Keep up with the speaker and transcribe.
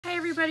Hi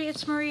everybody,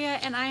 it's Maria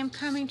and I am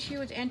coming to you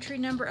with entry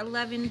number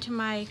 11 to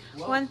my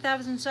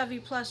 1000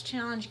 Subbie Plus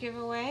challenge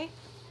giveaway.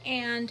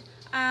 And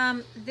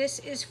this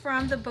is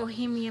from the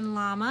Bohemian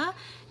Llama,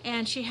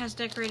 and she has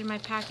decorated my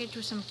package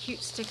with some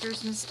cute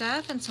stickers and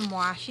stuff and some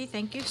washi.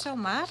 Thank you so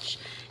much.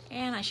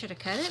 And I should have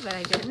cut it, but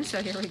I didn't,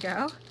 so here we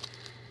go.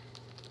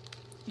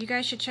 You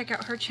guys should check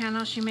out her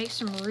channel. She makes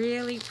some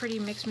really pretty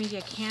mixed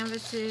media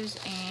canvases,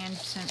 and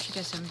she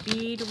does some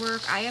bead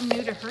work. I am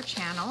new to her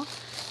channel,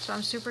 so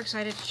I'm super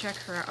excited to check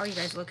her out. Oh, you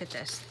guys, look at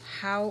this.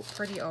 How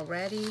pretty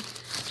already.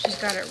 She's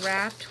got it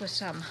wrapped with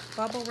some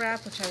bubble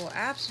wrap, which I will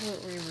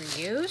absolutely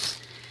reuse.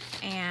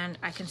 And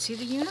I can see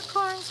the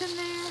unicorns in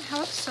there.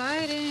 How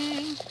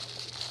exciting.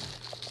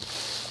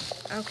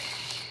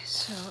 Okay,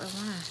 so I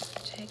want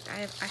to take,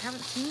 I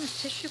haven't seen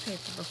this tissue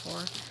paper before.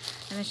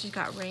 And then she's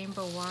got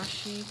rainbow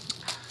washi.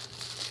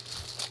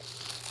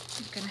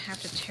 I'm gonna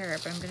have to tear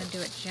it, but I'm gonna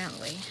do it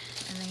gently.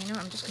 And then, you know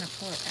what, I'm just gonna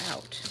pull it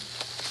out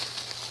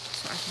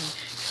so I can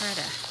try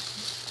to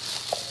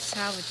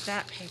salvage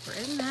that paper.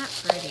 Isn't that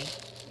pretty?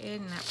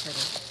 Isn't that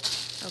pretty?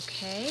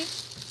 Okay.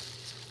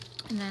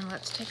 And then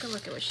let's take a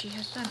look at what she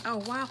has done.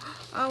 Oh, wow.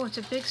 Oh, it's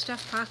a big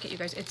stuffed pocket, you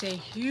guys. It's a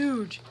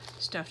huge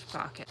stuffed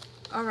pocket.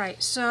 All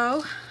right,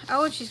 so,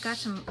 oh, and she's got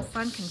some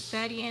fun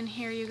confetti in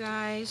here, you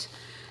guys.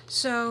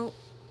 So,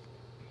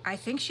 I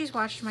think she's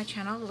watched my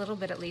channel a little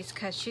bit at least,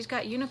 because she's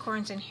got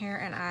unicorns in here,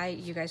 and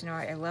you guys know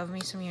I love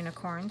me some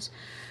unicorns.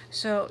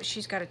 So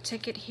she's got a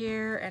ticket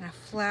here and a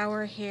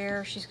flower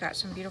here. She's got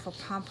some beautiful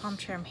pom-pom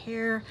trim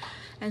here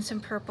and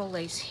some purple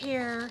lace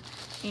here.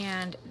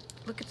 And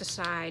look at the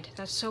side,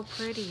 that's so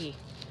pretty.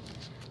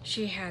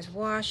 She has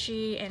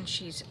washi and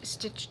she's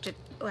stitched it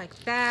like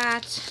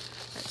that.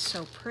 That's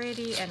so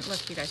pretty. And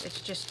look, you guys,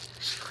 it's just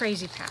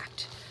crazy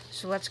packed.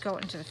 So let's go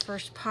into the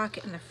first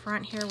pocket in the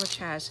front here, which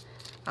has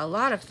a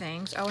lot of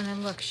things. Oh, and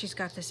then look, she's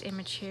got this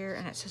image here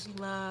and it says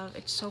love.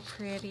 It's so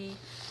pretty.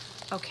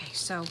 Okay,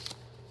 so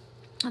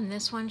on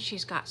this one,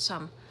 she's got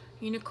some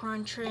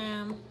unicorn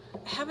trim.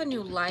 I have a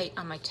new light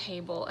on my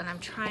table and I'm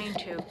trying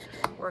to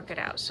work it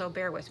out, so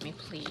bear with me,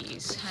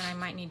 please. And I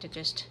might need to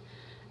just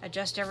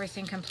adjust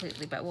everything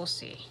completely, but we'll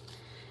see.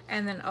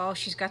 And then, oh,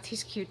 she's got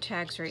these cute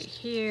tags right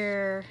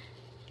here.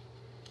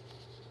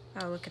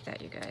 Oh, look at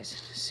that, you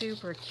guys.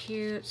 Super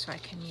cute, so I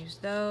can use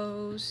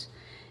those.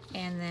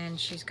 And then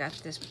she's got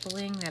this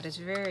bling that is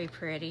very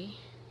pretty.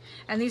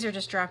 And these are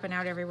just dropping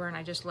out everywhere and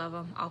I just love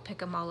them. I'll pick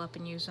them all up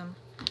and use them.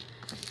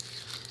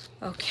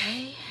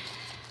 Okay,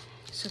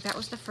 so that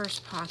was the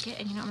first pocket.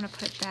 And you know, I'm gonna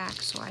put it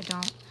back so I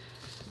don't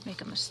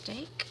make a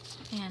mistake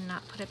and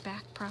not put it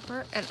back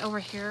proper. And over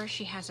here,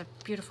 she has a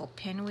beautiful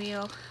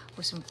pinwheel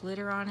with some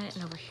glitter on it.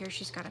 And over here,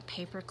 she's got a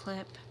paper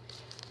clip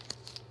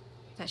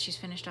that she's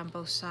finished on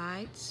both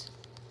sides.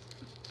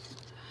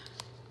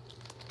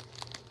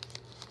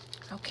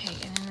 Okay,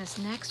 and in this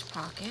next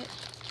pocket,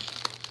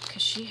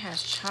 because she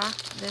has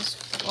chocked this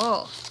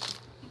full.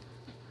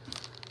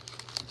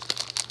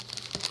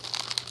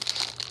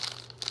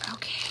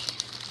 Okay,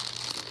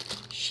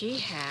 she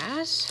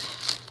has,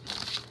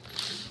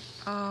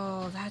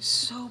 oh, that's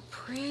so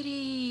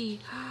pretty.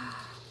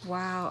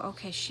 Wow,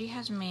 okay, she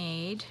has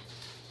made,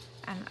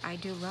 and I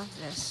do love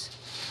this.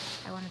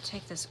 I want to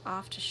take this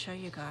off to show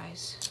you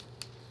guys.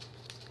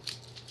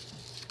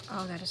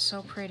 Oh, that is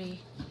so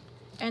pretty.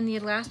 And the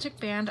elastic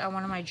band on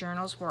one of my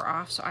journals wore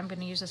off, so I'm going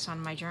to use this on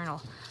my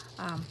journal.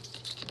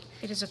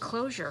 It is a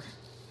closure,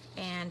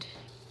 and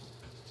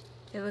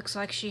it looks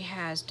like she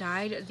has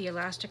dyed the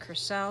elastic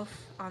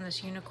herself on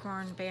this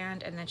unicorn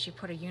band, and then she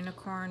put a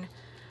unicorn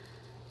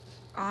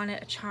on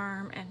it, a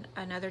charm, and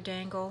another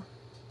dangle.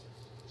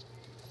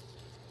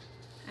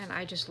 And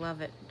I just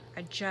love it.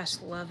 I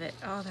just love it.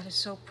 Oh, that is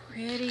so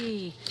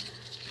pretty.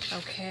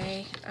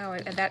 Okay. Oh,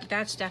 and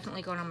that's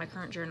definitely going on my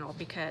current journal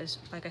because,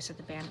 like I said,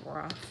 the band wore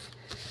off.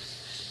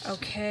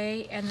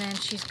 Okay, and then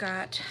she's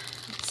got,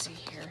 let's see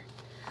here.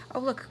 Oh,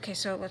 look, okay,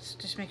 so let's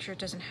just make sure it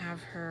doesn't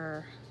have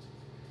her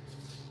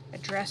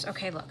address.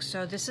 Okay, look,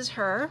 so this is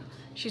her.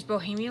 She's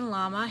Bohemian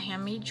Llama,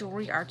 Handmade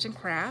Jewelry, Arts and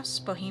Crafts,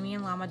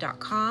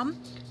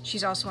 bohemianllama.com.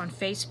 She's also on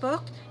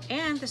Facebook,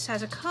 and this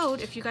has a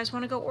code if you guys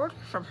want to go order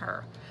from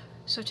her.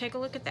 So take a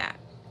look at that.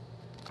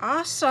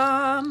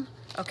 Awesome.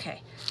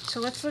 Okay, so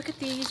let's look at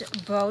these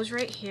bows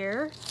right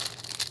here.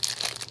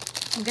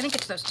 I'm gonna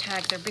get to those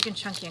tags. They're big and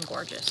chunky and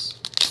gorgeous.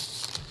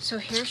 So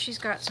here she's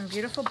got some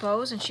beautiful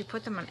bows and she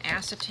put them on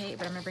acetate,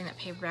 but I'm gonna bring that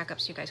paper back up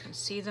so you guys can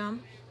see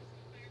them.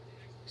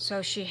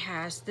 So she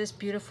has this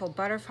beautiful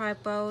butterfly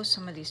bow,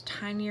 some of these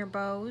tinier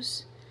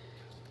bows,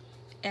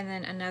 and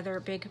then another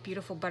big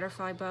beautiful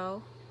butterfly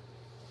bow.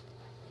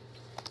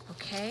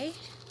 Okay.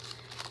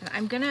 And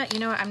I'm gonna, you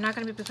know what, I'm not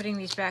gonna be putting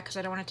these back because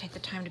I don't want to take the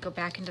time to go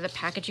back into the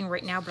packaging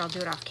right now, but I'll do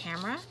it off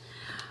camera.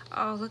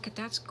 Oh, look at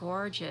that's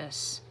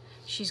gorgeous.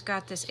 She's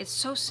got this, it's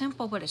so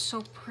simple, but it's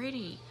so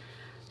pretty.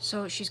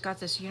 So she's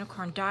got this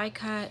unicorn die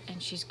cut,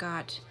 and she's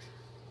got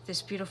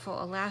this beautiful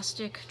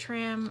elastic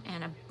trim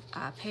and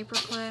a paper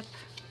clip.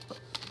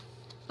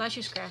 Bless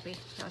you, Scrappy.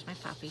 That was my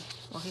puppy.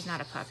 Well, he's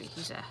not a puppy.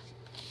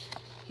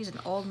 He's an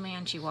old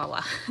man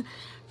Chihuahua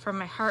From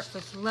my heart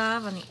with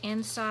love on the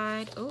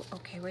inside. Oh,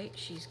 okay, wait,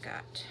 she's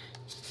got,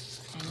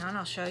 hang on,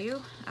 I'll show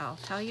you, I'll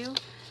tell you.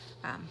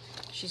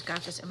 She's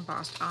got this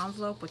embossed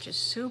envelope, which is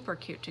super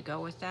cute to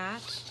go with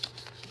that.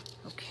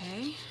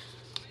 Okay.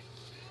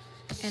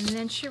 And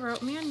then she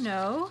wrote me a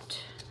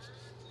note.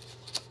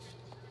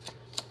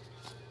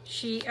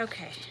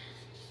 Okay.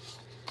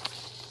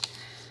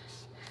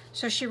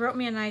 So she wrote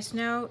me a nice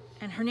note,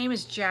 and her name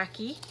is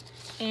Jackie.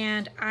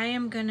 And I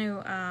am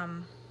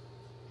gonna,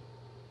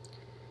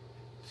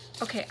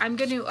 okay, I'm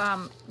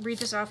gonna read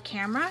this off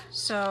camera,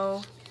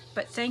 so,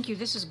 but thank you,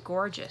 this is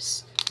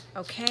gorgeous.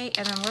 Okay,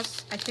 and then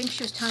I think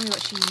she was telling me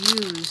what she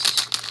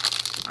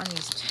used on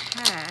these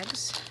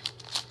tags.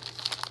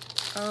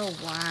 Oh,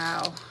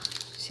 wow.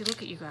 See,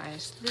 look at you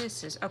guys.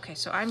 This is, okay,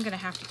 so I'm gonna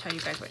have to tell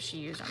you guys what she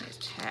used on these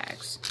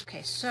tags.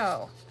 Okay,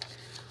 so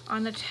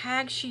on the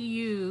tag she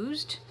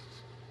used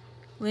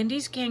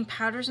Lindy's Gang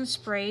powders and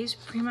sprays,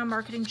 Prima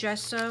Marketing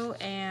gesso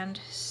and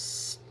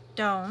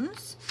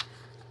stones,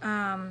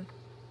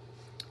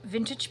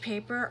 vintage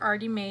paper,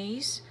 Artie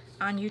Mays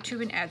on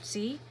YouTube and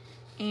Etsy.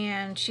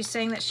 And she's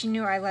saying that she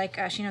knows I like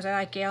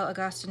Gail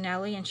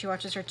Agostinelli, and she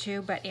watches her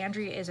too, but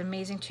Andrea is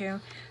amazing too.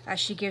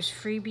 She gives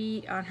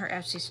freebie on her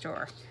Etsy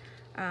store.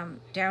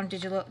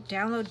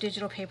 Download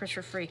digital papers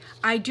for free.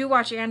 I do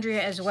watch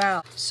Andrea as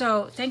well.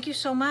 So thank you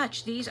so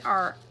much. These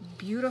are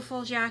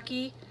beautiful,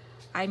 Jackie.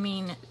 I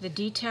mean, the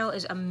detail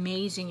is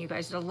amazing, you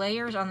guys. The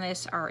layers on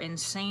this are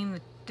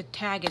insane. The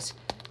tag is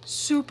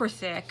super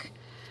thick.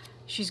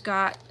 She's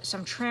got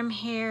some trim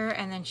here,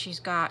 and then she's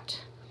got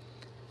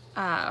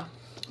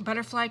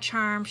butterfly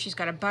charm. She's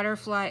got a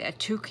butterfly, a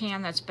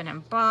toucan that's been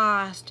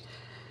embossed.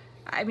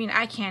 I mean,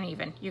 I can't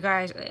even. You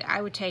guys,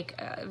 I would take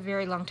a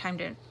very long time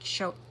to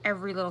show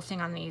every little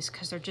thing on these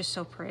because they're just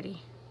so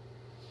pretty.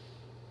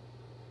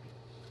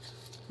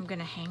 I'm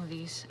gonna hang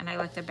these, and I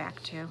like the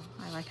back too.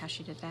 I like how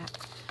she did that.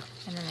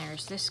 And then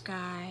there's this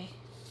guy.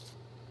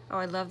 Oh,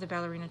 I love the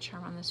ballerina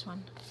charm on this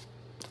one.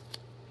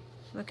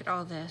 Look at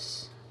all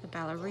this. The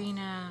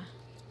ballerina,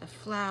 the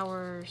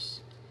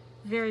flowers.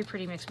 Very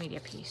pretty mixed media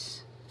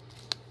piece.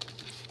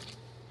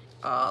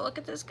 Oh, look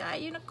at this guy,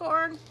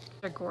 unicorn.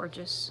 They're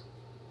gorgeous.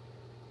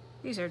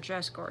 These are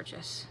just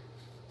gorgeous.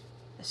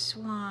 The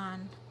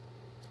swan,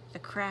 the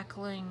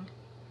crackling.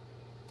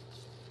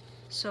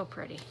 So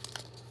pretty.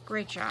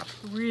 Great job.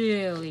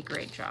 Really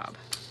great job.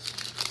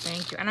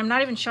 Thank you. And I'm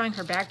not even showing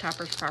her bag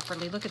toppers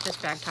properly. Look at this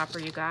bag topper,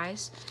 you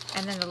guys.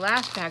 And then the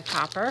last bag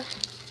topper,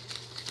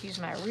 excuse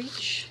my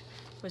reach,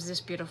 was this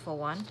beautiful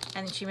one.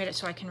 And she made it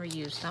so I can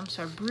reuse them.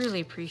 So I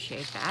really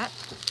appreciate that.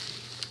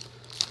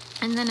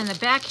 And then in the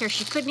back here,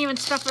 she couldn't even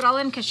stuff it all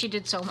in because she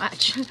did so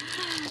much.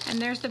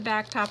 And there's the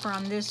back topper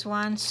on this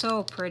one.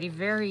 So pretty,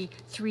 very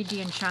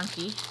 3D and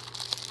chunky.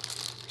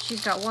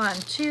 She's got 1,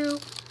 2,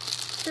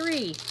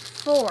 3,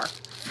 4,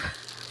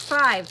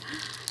 5,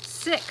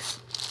 6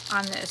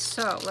 on this.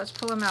 So let's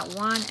pull them out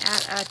one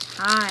at a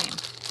time.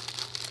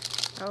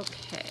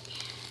 Okay.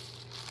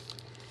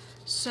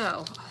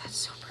 So, oh, that's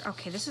so pretty.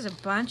 Okay, this is a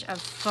bunch of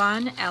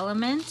fun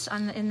elements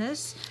in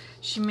this.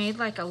 She made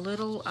like a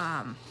little,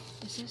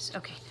 is this?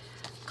 Okay.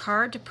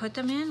 Card to put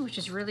them in, which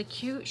is really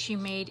cute. She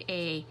made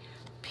a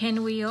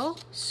pinwheel,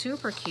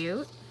 super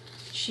cute.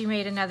 She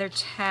made another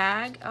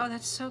tag. Oh,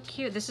 that's so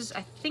cute. This is,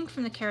 I think,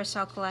 from the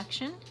Carousel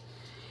collection.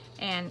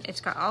 And it's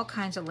got all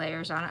kinds of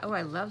layers on it. Oh,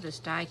 I love this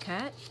die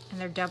cut.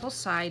 And they're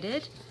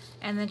double-sided.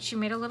 And then she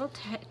made a little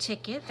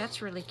ticket.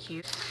 That's really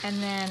cute.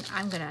 And then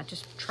I'm gonna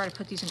just try to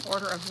put these in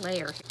order of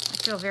layer. I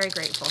feel very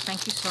grateful.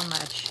 Thank you so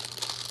much.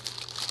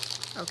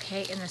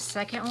 Okay, in the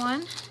second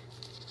one,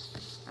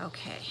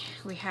 okay,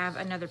 we have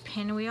another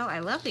pinwheel. I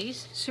love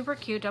these. Super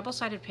cute,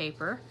 double-sided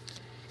paper.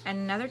 And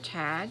another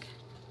tag.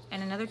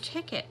 And another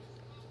ticket.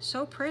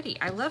 So pretty.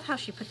 I love how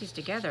she put these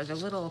together. The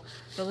little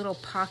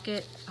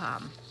pocket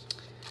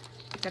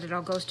that it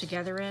all goes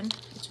together in.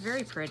 It's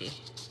very pretty.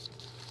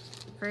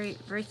 Very,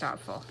 very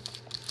thoughtful.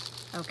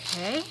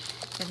 Okay,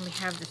 then we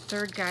have the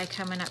third guy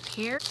coming up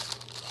here. I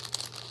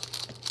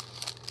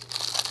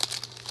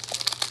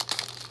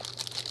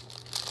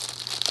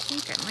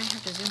think I might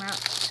have to zoom out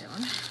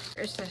soon.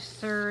 There's the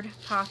third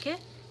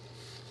pocket.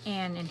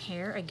 And in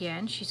here,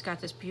 again, she's got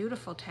this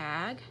beautiful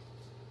tag.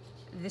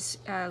 This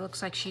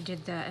looks like she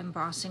did the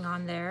embossing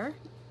on there.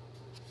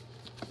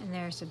 And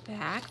there's the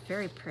back,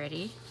 very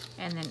pretty.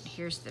 And then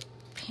here's the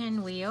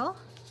pinwheel.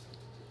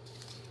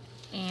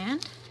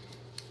 And,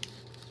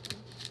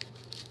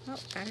 oh,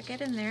 gotta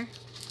get in there.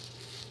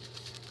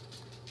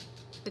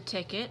 The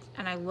ticket,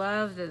 and I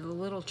love the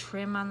little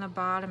trim on the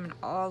bottom and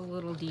all the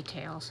little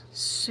details.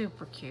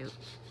 Super cute,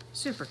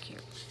 super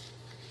cute.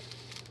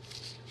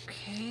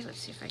 Okay, let's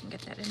see if I can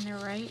get that in there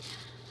right.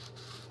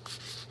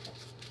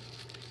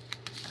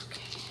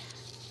 Okay.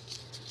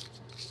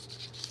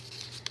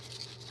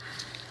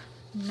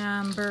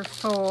 Number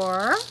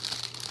 4.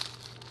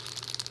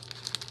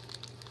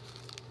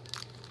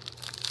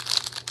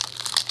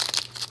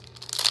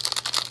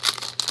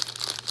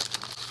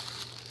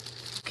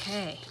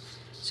 Okay,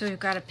 so we've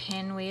got a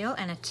pinwheel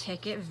and a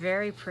ticket,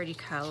 very pretty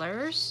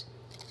colors.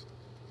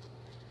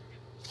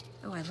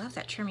 Oh, Oh, I love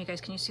that trim, you guys.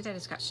 Can you see that?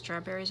 It's got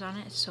strawberries on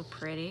it. It's so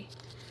pretty.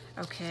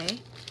 Okay,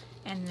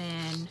 and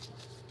then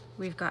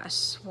we've got a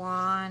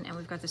swan, and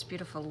we've got this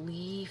beautiful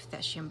leaf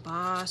that she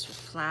embossed with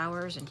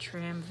flowers and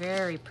trim.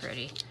 Very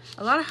pretty.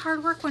 A lot of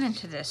hard work went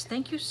into this.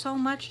 Thank you so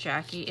much,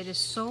 Jackie. It is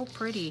so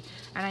pretty,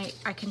 and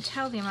I can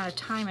tell the amount of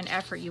time and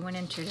effort you went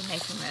into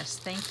making this.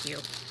 Thank you.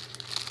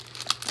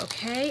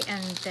 Okay,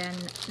 and then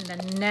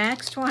the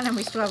next one, and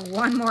we still have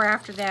one more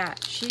after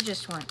that. She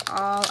just went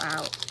all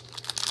out.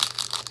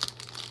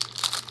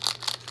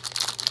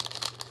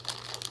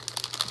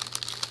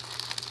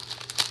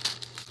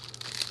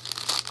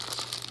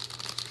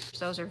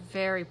 Those are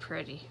very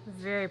pretty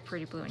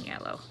blue and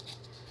yellow.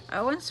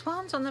 Oh, and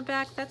swans on the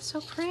back. That's so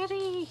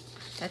pretty.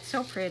 That's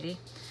so pretty.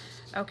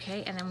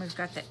 Okay, and then we've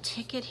got that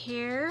ticket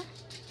here.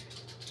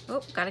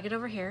 Oh, gotta get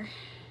over here.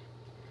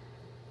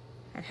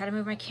 I've had to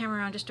move my camera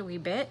around just a wee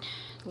bit.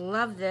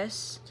 Love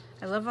this.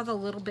 I love all the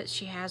little bits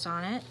she has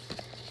on it.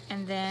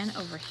 And then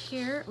over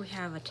here we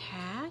have a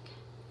tag.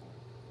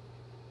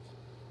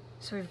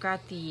 So we've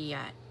got the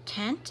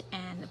tent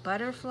and the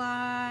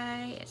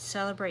butterfly,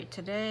 celebrate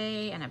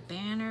today, and a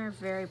banner.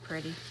 Very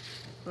pretty.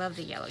 Love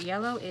the yellow.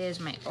 Yellow is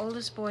my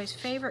oldest boy's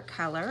favorite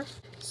color,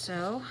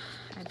 so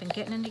I've been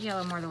getting into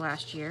yellow more the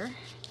last year.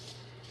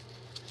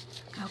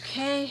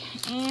 Okay,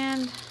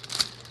 and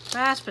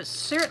last but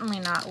certainly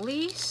not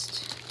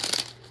least,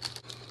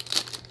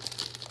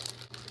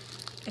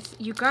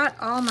 you got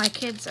all my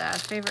kids'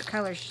 favorite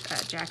colors,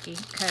 Jackie,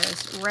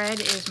 because red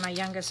is my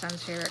youngest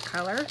son's favorite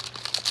color.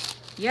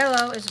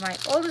 Yellow is my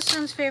oldest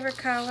son's favorite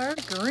color.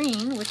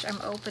 Green, which I'm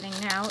opening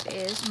now,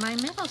 is my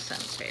middle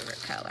son's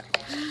favorite color.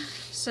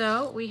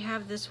 So we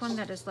have this one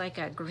that is like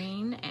a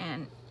green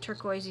and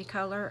turquoisey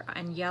color,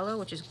 and yellow,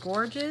 which is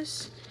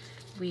gorgeous.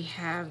 We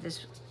have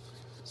this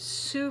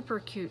super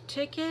cute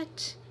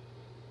ticket,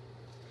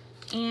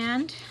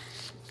 and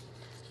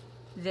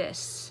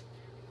this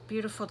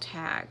beautiful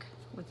tag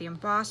with the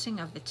embossing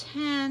of the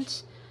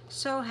tent.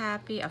 So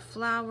happy. A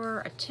flower,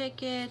 a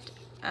ticket,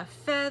 a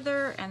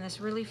feather, and this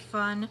really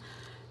fun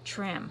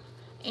trim.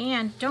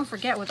 And don't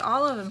forget, with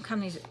all of them come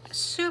these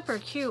super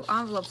cute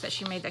envelopes that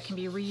she made that can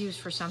be reused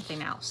for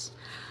something else.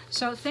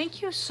 So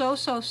thank you so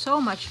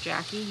much,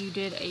 Jackie. You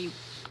did a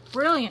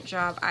brilliant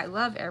job. I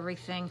love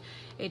everything.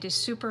 It is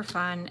super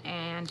fun,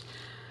 and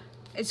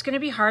it's going to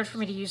be hard for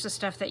me to use the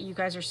stuff that you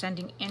guys are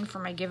sending in for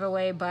my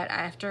giveaway, but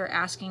after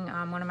asking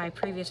one of my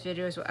previous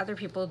videos what other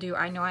people do,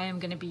 I know I am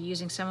going to be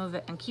using some of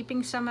it and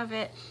keeping some of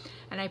it.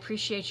 And I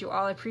appreciate you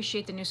all. I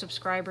appreciate the new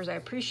subscribers. I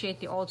appreciate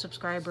the old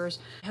subscribers.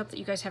 I hope that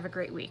you guys have a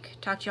great week.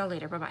 Talk to y'all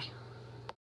later. Bye-bye.